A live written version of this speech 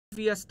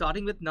we are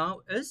starting with now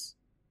is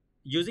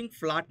using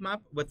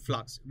flatMap with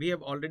Flux. We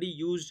have already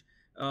used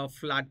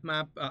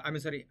flatMap,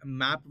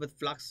 map with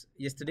Flux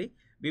yesterday.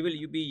 We will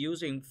be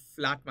using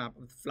flatMap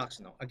with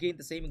Flux now. Again,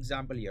 the same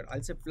example here.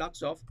 I'll say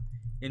Flux of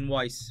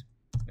invoice,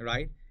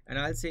 right? And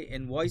I'll say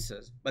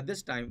invoices. But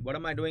this time, what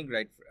am I doing,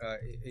 right,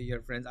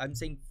 here, friends? I'm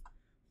saying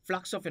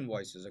Flux of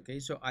invoices, okay?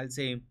 So I'll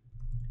say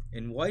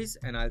invoice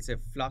and I'll say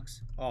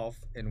Flux of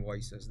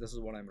invoices. This is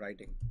what I'm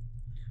writing.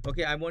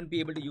 Okay, I won't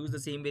be able to use the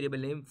same variable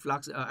name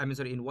Flux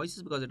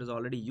invoices, because it is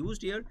already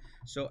used here.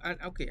 So and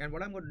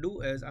what I'm going to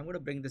do is I'm going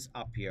to bring this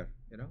up here,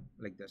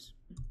 like this,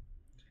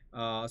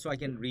 so I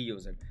can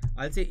reuse it.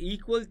 I'll say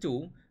equal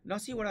to, now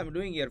see what I'm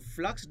doing here,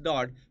 Flux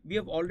dot, we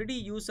have already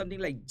used something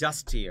like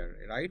just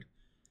here, right?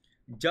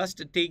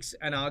 Just takes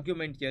an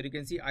argument here. You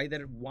can see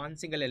either one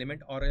single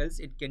element or else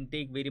it can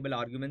take variable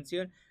arguments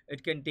here.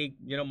 It can take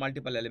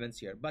multiple elements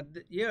here, but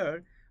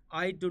here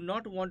I do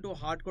not want to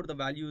hardcode the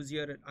values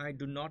here. I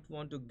do not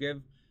want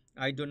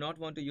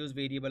to use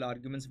variable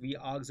arguments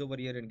vargs over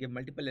here and give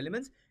multiple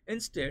elements.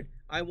 Instead,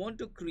 I want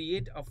to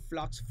create a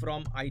Flux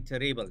from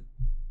iterable.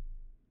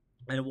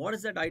 And what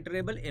is that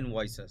iterable?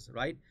 Invoices,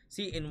 right?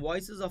 See,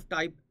 invoices of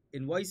type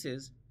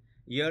invoices,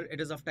 here it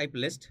is of type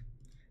list.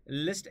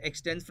 List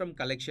extends from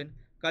collection.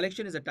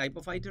 Collection is a type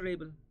of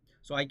iterable.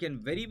 So I can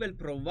very well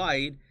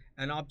provide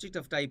an object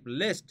of type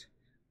list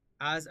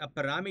as a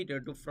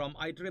parameter to from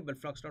iterable,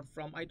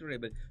 Flux.from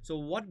iterable. So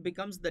what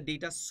becomes the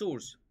data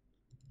source?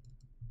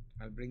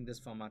 I'll bring this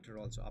formatter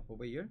also up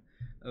over here.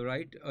 All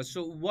right.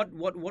 So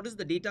what is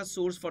the data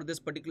source for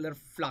this particular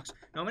Flux?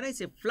 Now, when I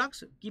say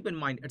Flux, keep in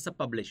mind it's a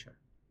publisher.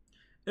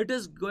 It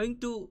is going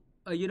to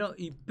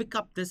you pick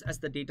up this as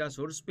the data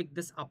source, pick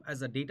this up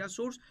as a data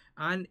source,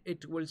 and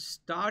it will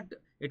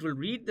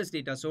read this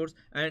data source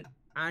and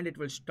it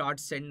will start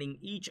sending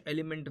each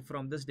element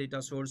from this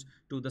data source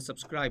to the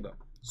subscriber.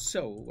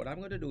 So what I'm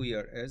going to do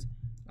here is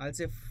I'll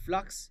say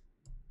Flux,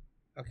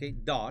 okay,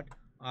 dot,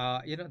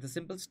 the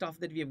simple stuff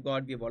that we have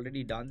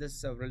already done this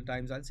several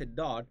times. I'll say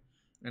dot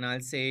and I'll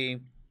say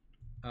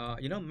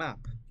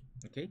map,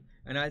 okay,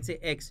 and I'll say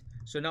X.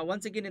 So now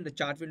once again in the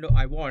chart window,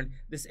 I want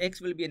this X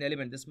will be an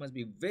element. This must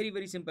be very,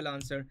 very simple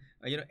answer.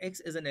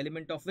 X is an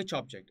element of which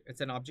object?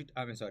 It's an object.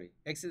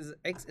 X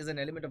is an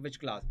element of which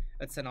class?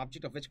 It's an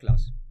object of which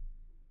class?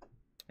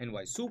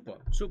 Invoice. Super.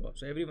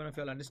 So every one of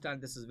you will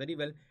understand this is very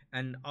well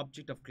an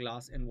object of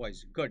class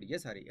invoice. Good.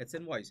 Yes, Hari. It's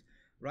invoice.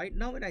 Right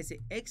now when I say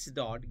X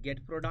dot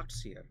get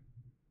products here,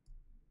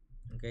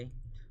 okay,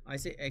 I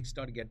say X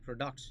dot get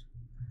products,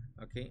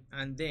 okay,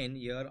 and then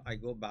here I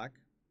go back.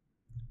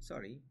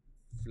 Sorry,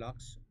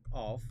 Flux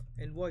of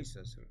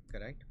invoices,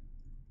 correct?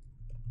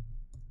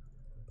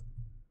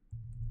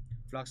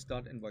 Flux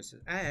dot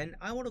invoices, and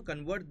I want to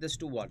convert this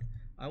to what?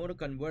 I want to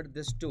convert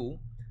this to,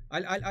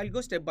 I'll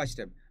go step by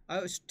step.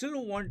 I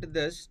still want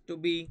this to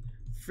be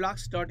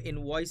Flux dot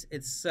invoice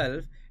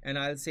itself, and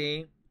I'll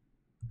say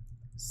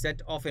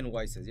set of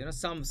invoices,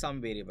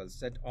 some variables,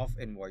 set of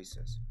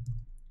invoices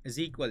is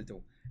equal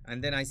to,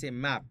 and then I say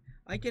map.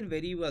 I can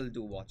very well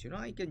do what,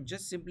 I can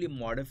just simply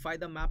modify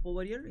the map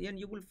over here, and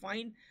you will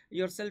find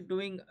yourself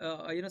doing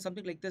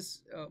something like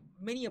this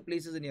many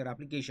places in your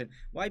application.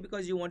 Why?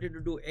 Because you wanted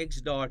to do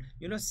X dot,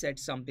 set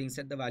something,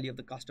 set the value of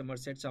the customer,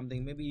 set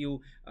something, maybe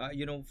you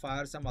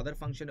fire some other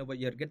function over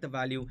here, get the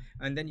value,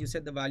 and then you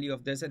set the value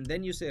of this, and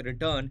then you say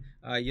return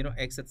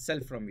X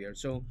itself from here.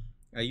 So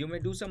you may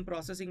do some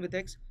processing with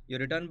X, you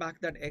return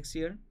back that X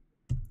here.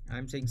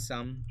 I'm saying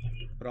some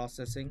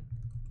processing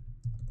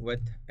with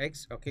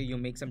X, okay, you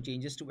make some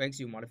changes to X,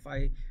 you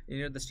modify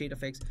the state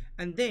of X,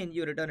 and then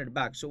you return it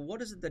back. So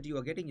what is it that you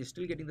are getting? You're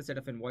still getting the set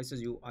of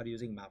invoices. You are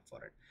using map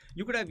for it.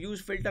 You could have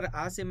used filter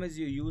as same as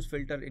you use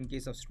filter in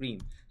case of stream.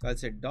 So I'll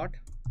say dot,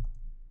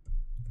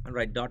 all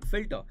right, dot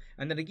filter,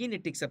 and then again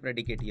it takes a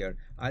predicate here.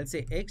 I'll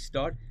say X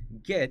dot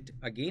get,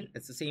 again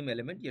it's the same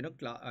element,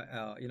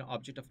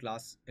 object of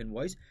class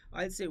invoice.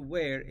 I'll say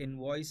where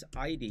invoice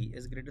ID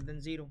is greater than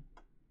 0,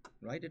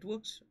 right? It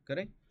works,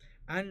 correct?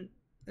 And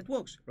it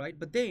works, right?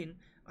 But then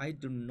I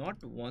do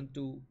not want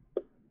to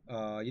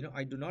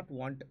I do not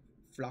want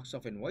Flux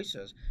of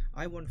invoices.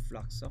 I want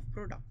Flux of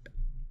product,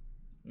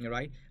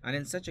 right? And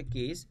in such a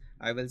case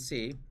I will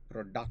say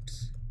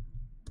products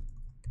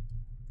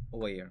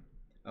over here,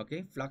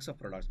 okay, Flux of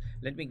products.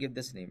 Let me give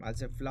this name. I'll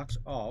say Flux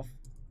of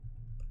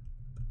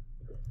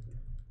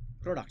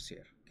products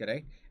here,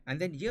 correct? And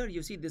then here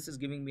you see this is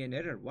giving me an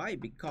error. Why?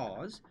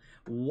 Because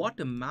what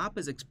a map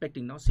is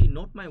expecting, now see,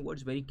 note my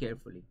words very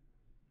carefully.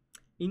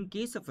 In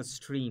case of a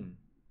stream,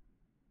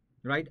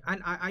 right,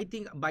 and I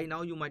think by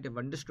now you might have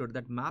understood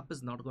that map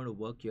is not going to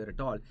work here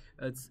at all.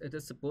 It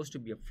is supposed to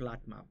be a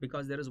flat map,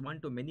 because there is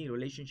one-to-many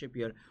relationship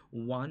here,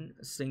 one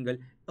single.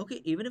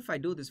 Okay, even if I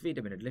do this, wait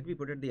a minute, let me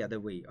put it the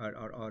other way,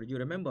 or you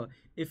remember,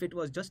 if it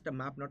was just a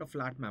map, not a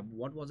flat map,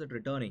 what was it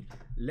returning?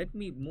 Let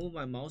me move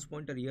my mouse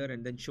pointer here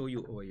and then show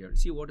you over here.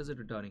 See, what is it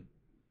returning?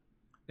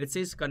 It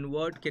says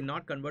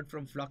cannot convert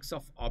from Flux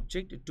of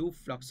object to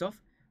Flux of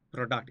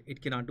product.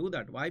 It cannot do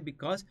that. Why?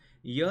 Because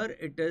here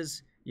it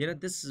is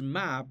this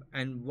map,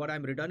 and what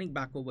I'm returning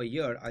back over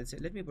here, I'll say,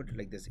 let me put it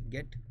like this: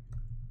 get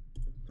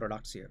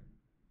products here.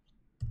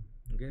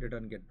 Okay,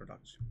 return get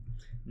products.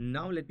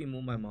 Now let me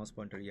move my mouse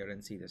pointer here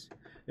and see this.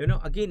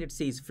 Again it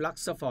says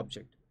flux of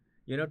object,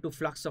 to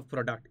flux of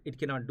product. It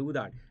cannot do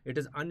that. It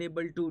is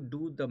unable to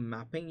do the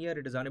mapping here.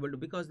 It is unable to,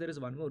 because there is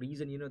one more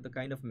reason, the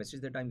kind of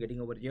message that I'm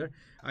getting over here.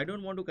 I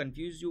don't want to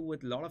confuse you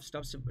with a lot of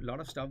stuff,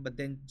 but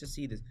then just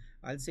see this.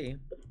 I'll say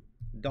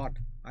dot,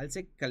 I'll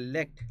say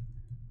collect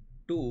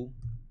to,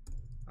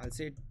 I'll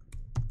say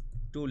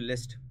to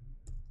list.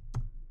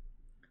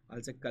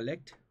 I'll say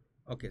collect,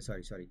 okay,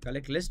 sorry,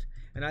 collect list,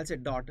 and I'll say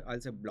dot,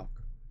 I'll say block.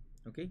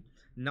 Okay,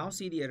 now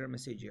see the error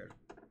message here.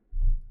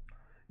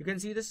 You can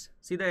see this,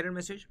 see the error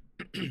message.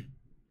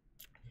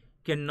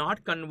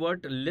 Cannot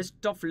convert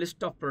list of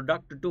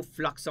product to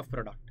flux of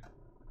product.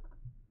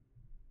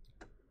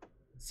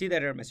 See the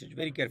error message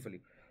very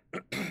carefully.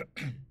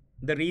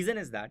 The reason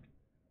is that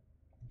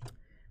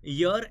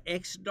your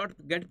x dot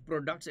get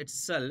products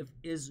itself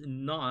is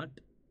not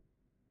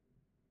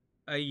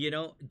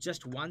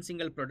just one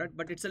single product,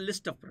 but it's a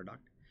list of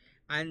product,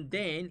 and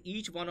then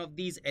each one of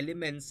these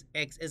elements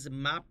x is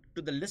mapped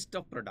to the list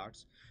of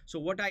products. So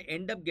what I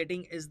end up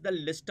getting is the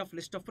list of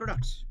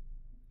products.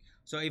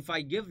 So if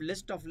I give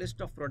list of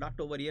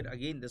product over here,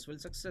 again this will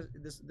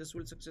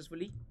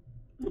successfully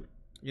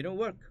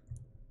work.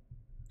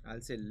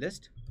 I'll say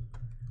list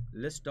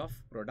of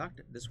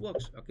product. This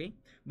works. Okay,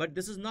 but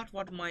this is not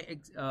what my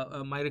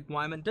my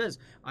requirement is.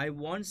 I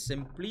want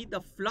simply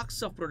the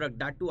flux of product.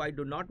 That too, I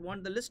do not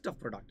want the list of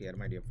product here,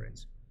 my dear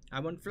friends.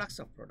 I want flux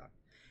of product.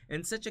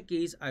 In such a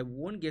case, I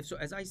won't give. So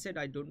as I said,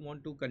 I don't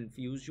want to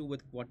confuse you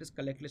with what is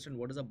collect list and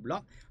what is a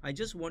block. I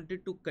just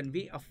wanted to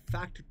convey a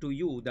fact to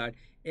you that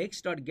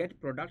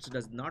x.get products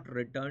does not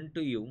return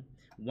to you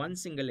one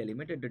single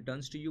element. It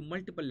returns to you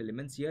multiple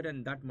elements here,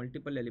 and that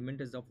multiple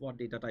element is of what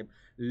data type?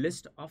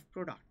 List of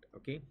product.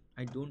 Okay,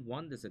 I don't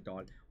want this at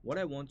all. What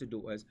I want to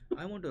do is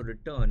I want to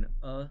return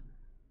a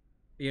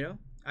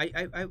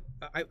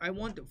I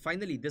want to,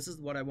 finally, this is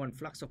what I want,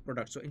 flux of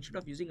product. So instead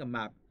of using a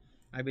map,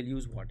 I will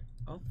use what?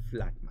 A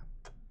flat map.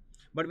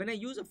 But when I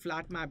use a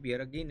flat map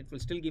here, again, it will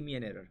still give me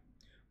an error.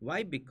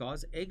 Why?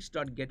 Because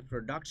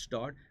x.getProducts.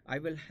 I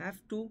will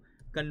have to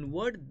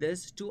convert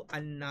this to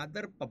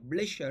another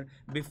publisher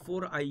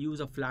before I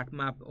use a flat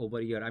map over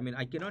here. I mean,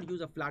 I cannot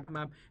use a flat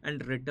map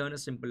and return a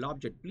simple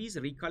object. Please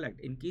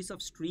recollect, in case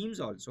of streams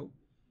also,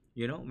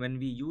 when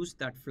we use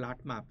that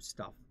flat map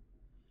stuff,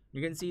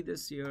 you can see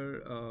this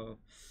here.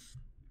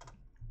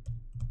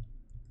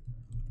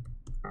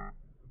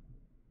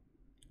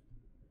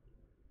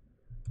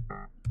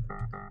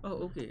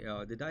 Oh, okay.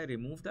 Did I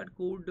remove that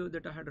code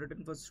that I had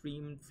written for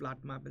stream,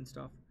 flat map and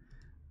stuff?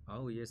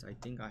 Oh yes, I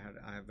think I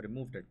have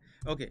removed it.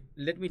 Okay,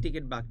 let me take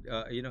it back.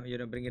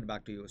 Bring it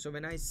back to you. So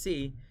when I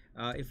say,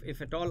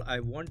 if at all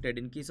I wanted,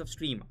 in case of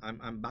stream,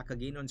 I'm back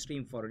again on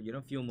stream for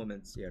few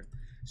moments here.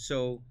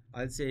 So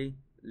I'll say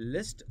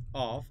list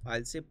of,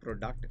 I'll say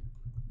product,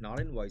 not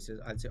invoices.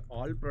 I'll say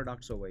all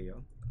products over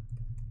here.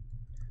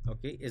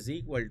 Okay, is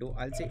equal to,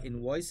 I'll say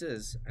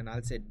invoices, and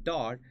I'll say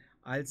dot,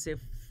 I'll say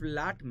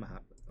flat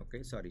map.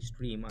 Okay, sorry,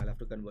 stream, I'll have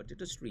to convert it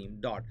to stream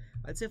dot,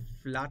 I'll say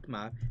flat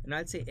map, and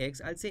I'll say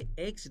x, I'll say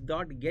x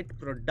dot get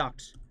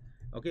products.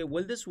 Okay,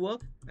 will this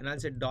work? And I'll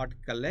say dot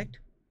collect,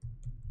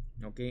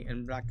 okay,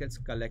 in brackets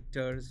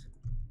collectors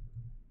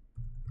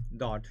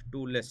dot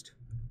to list.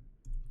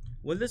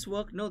 Will this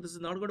work? No, this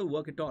is not going to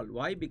work at all.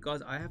 Why?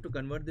 Because I have to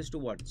convert this to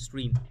what?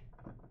 Stream.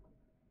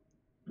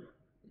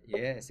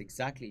 Yes,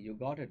 exactly, you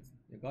got it.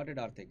 You got it,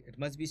 Arthik. It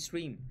must be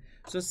stream.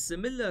 So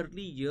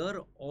similarly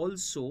here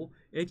also,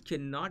 it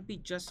cannot be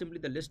just simply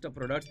the list of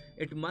products.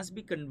 It must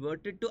be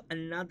converted to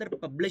another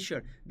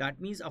publisher.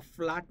 That means a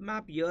flat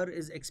map here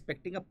is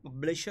expecting a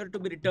publisher to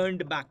be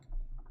returned back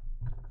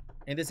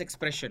in this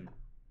expression.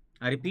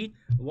 I repeat,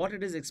 what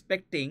it is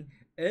expecting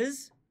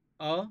is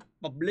a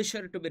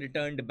publisher to be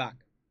returned back,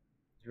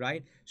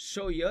 right?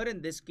 So here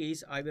in this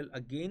case, I will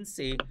again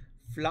say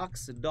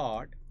flux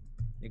dot,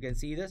 you can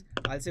see this,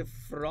 I'll say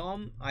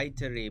from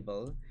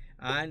iterable,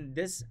 and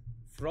this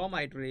from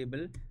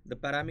iterable, the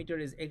parameter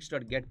is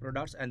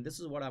x.getProducts, and this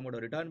is what I'm going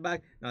to return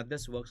back. Now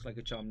this works like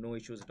a charm, no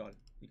issues at all.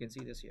 You can see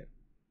this here,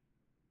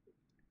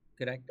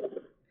 correct?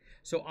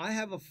 So I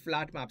have a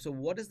flat map. So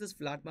what is this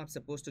flat map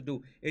supposed to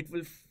do? It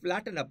will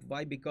flatten up.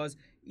 Why? Because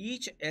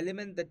each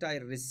element that I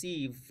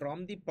receive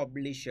from the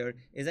publisher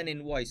is an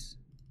invoice.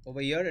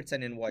 Over here it's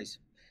an invoice.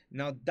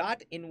 Now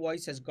that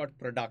invoice has got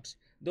products.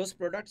 Those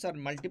products are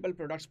multiple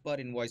products per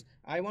invoice.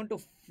 I want to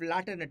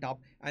flatten it up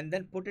and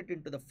then put it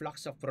into the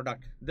flux of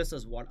product. This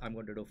is what I'm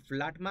going to do.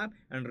 Flat map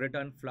and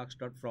return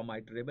flux.from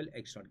iterable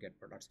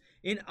x.getProducts.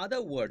 In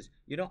other words,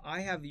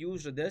 I have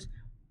used this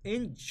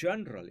in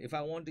general. If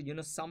I want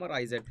to,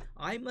 summarize it,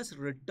 I must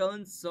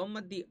return some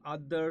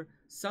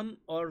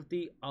or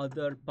the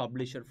other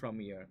publisher from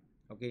here.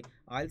 Okay,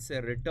 I'll say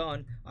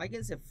return. I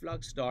can say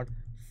flux dot.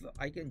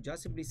 I can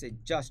just simply say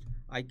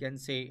I can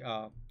say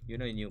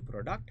new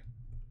product.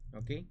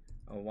 Okay,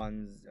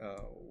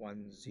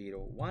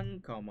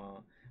 101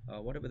 comma,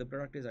 whatever the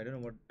product is. I don't know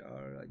what,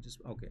 I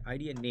just, okay,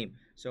 ID and name.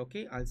 So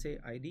okay, I'll say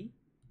ID,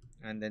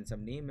 and then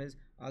some name is,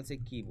 I'll say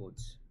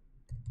keyboards.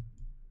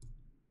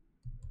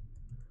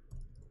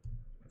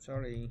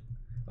 Sorry.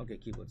 Okay,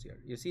 keyboards here.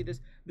 You see this?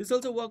 This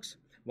also works.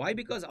 Why?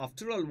 Because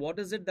after all, what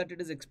is it that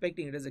it is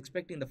expecting? It is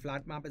expecting, the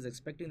flat map is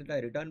expecting that I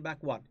return back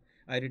what?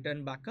 I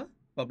return back a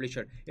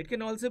publisher. It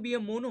can also be a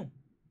mono.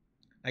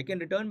 I can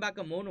return back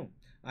a mono.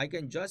 I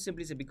can just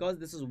simply say, because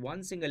this is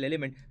one single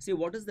element, see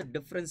what is the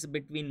difference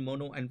between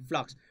mono and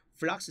flux.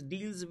 Flux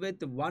deals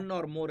with one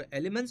or more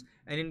elements,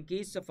 and in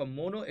case of a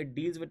mono, it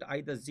deals with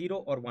either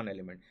zero or one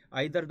element.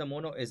 Either the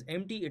mono is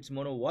empty, it's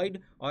mono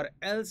void, or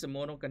else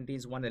mono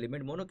contains one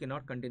element. Mono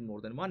cannot contain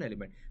more than one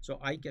element. So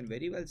I can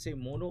very well say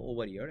mono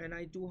over here, and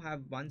I do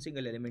have one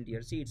single element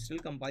here. See, it still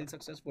compiles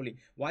successfully.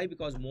 Why?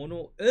 Because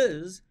mono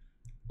is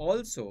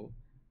also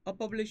a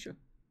publisher.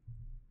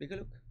 Take a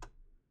look.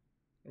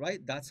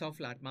 Right, that's how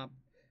flatmap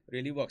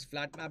really works.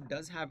 Flatmap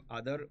does have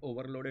other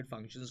overloaded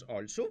functions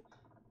also.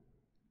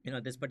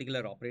 This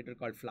particular operator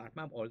called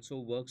flatmap also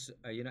works,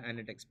 and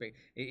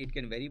it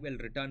can very well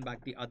return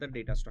back the other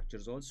data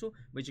structures also,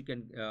 which you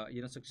can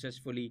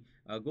successfully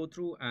go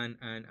through and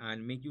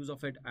make use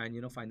of it,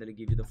 and finally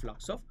give you the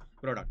flux of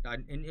product.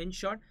 And in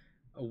short,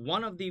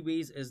 one of the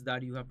ways is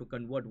that you have to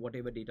convert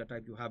whatever data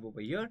type you have over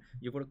here.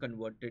 You've got to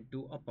convert it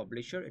to a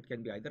publisher. It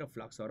can be either a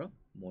flux or a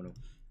mono.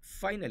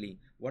 Finally,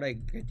 what I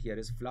get here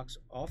is flux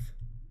of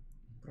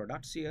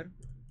products here,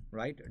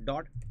 right?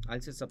 Dot, I'll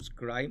say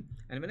subscribe,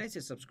 and when I say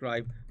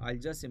subscribe, I'll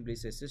just simply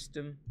say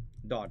system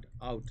dot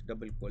out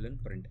double colon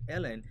print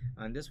ln,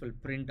 and this will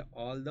print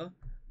all the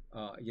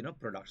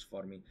products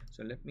for me.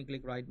 So let me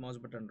click right mouse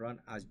button, run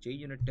as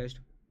JUnit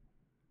test.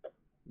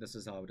 This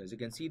is how it is. You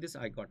can see this.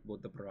 I got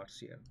both the products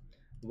here.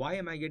 Why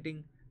am I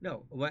getting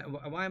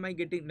why am I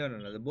getting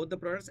no both the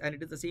products, and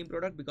it is the same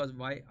product? Because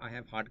why? I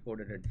have hard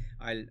coded it.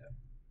 I'll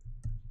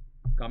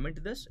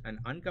comment this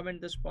and uncomment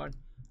this part.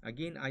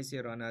 Again, I say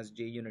run as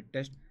JUnit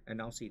test, and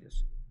now see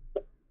this.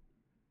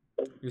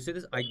 You see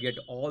this? I get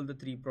all the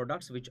three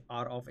products which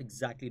are of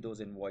exactly those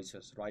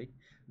invoices, right?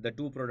 The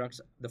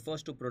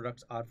first two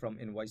products are from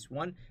invoice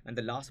 1, and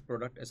the last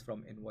product is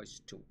from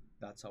invoice 2.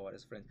 That's how it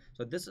is, friends.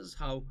 So this is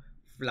how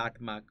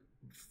flatmap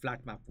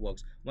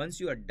works. Once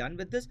you are done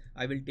with this,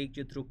 I will take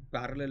you through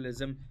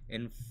parallelism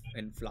in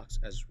Flux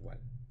as well.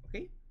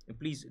 Okay, and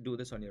please do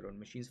this on your own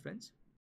machines, friends.